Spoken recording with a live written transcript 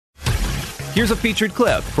Here's a featured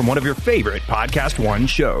clip from one of your favorite Podcast One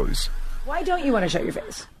shows. Why don't you want to show your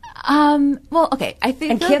face? Well, okay. I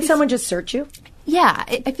think. And can't someone just search you? Yeah,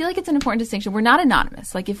 I feel like it's an important distinction. We're not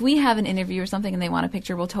anonymous. Like, if we have an interview or something and they want a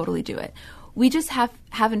picture, we'll totally do it. We just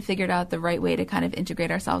haven't figured out the right way to kind of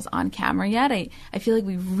integrate ourselves on camera yet. I feel like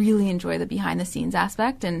we really enjoy the behind-the-scenes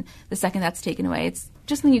aspect, and the second that's taken away, it's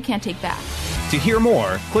just something you can't take back. To hear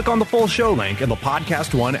more, click on the full show link in the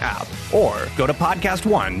Podcast One app or go to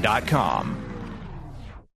podcastone.com.